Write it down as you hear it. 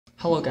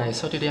Hello guys,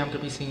 so today I'm going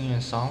to be singing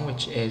a song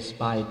which is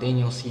by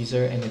Daniel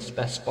Caesar and it's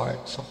Best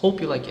Part, so hope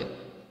you like it.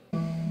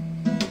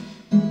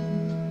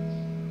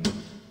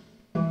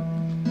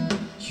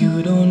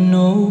 You don't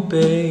know,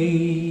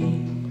 babe,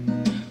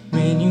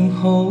 when you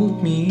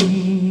hold me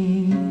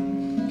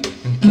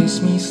and kiss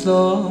me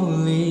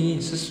slowly,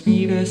 it's the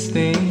sweetest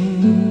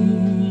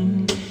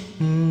thing.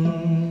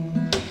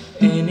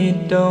 And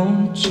it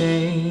don't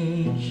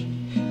change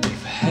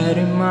if I had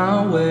it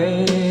my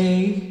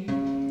way.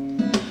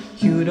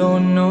 You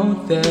don't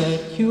know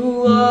that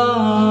you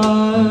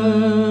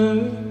are.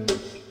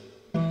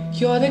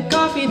 You're the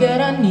coffee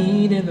that I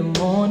need in the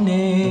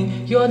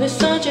morning. You're the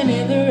sunshine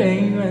in the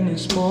rain when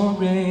it's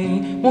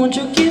pouring. Won't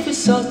you give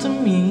yourself to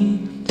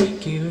me?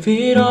 Give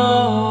it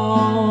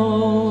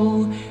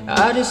all.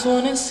 I just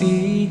wanna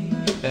see,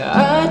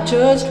 I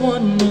just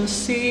wanna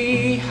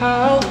see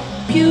how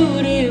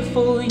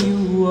beautiful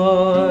you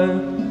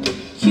are.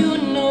 You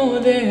know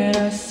that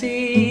I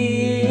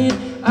see it.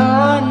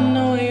 I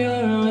know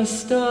you're a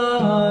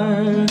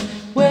star.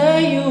 Where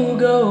you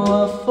go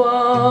I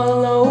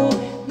follow,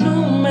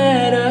 no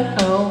matter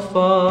how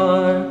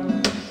far.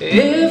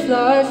 If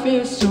life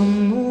is a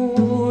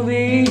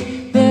movie,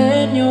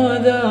 then you're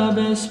the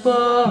best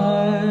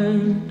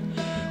part.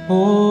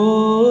 Oh,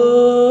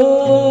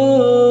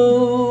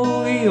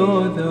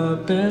 you're the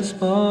best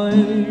part.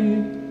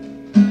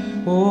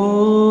 Oh,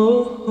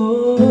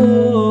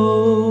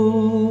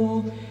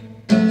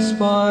 best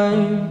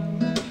part.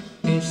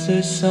 It's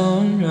the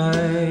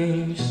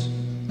sunrise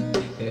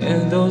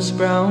and those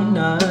brown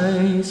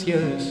eyes,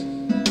 yes.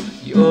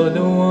 You're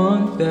the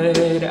one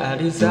that I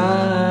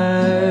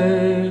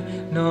desire.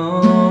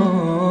 No,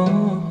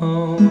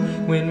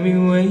 when we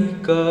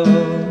wake up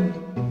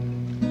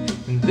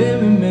and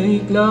then we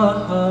make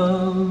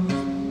love,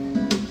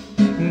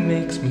 it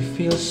makes me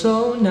feel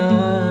so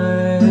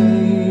nice.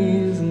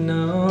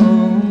 No,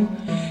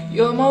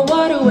 you're my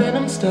water when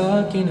I'm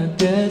stuck in a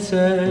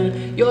desert.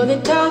 You're the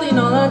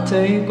Tylenol I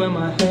take when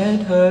my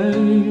head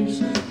hurts.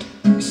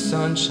 The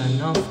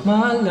sunshine of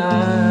my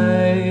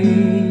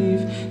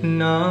life.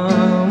 Now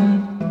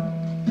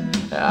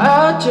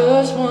I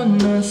just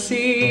wanna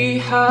see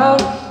how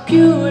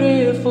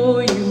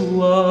beautiful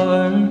you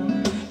are.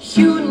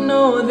 You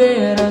know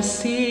that I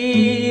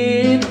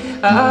see it.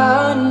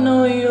 I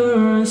know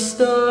you're a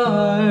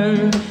star.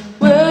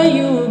 Where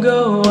you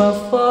go I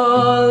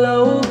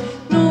follow,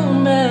 no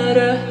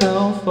matter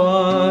how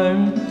far.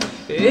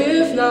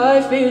 If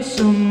life is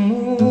a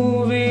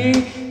movie,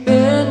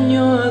 then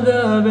you're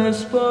the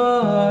best part.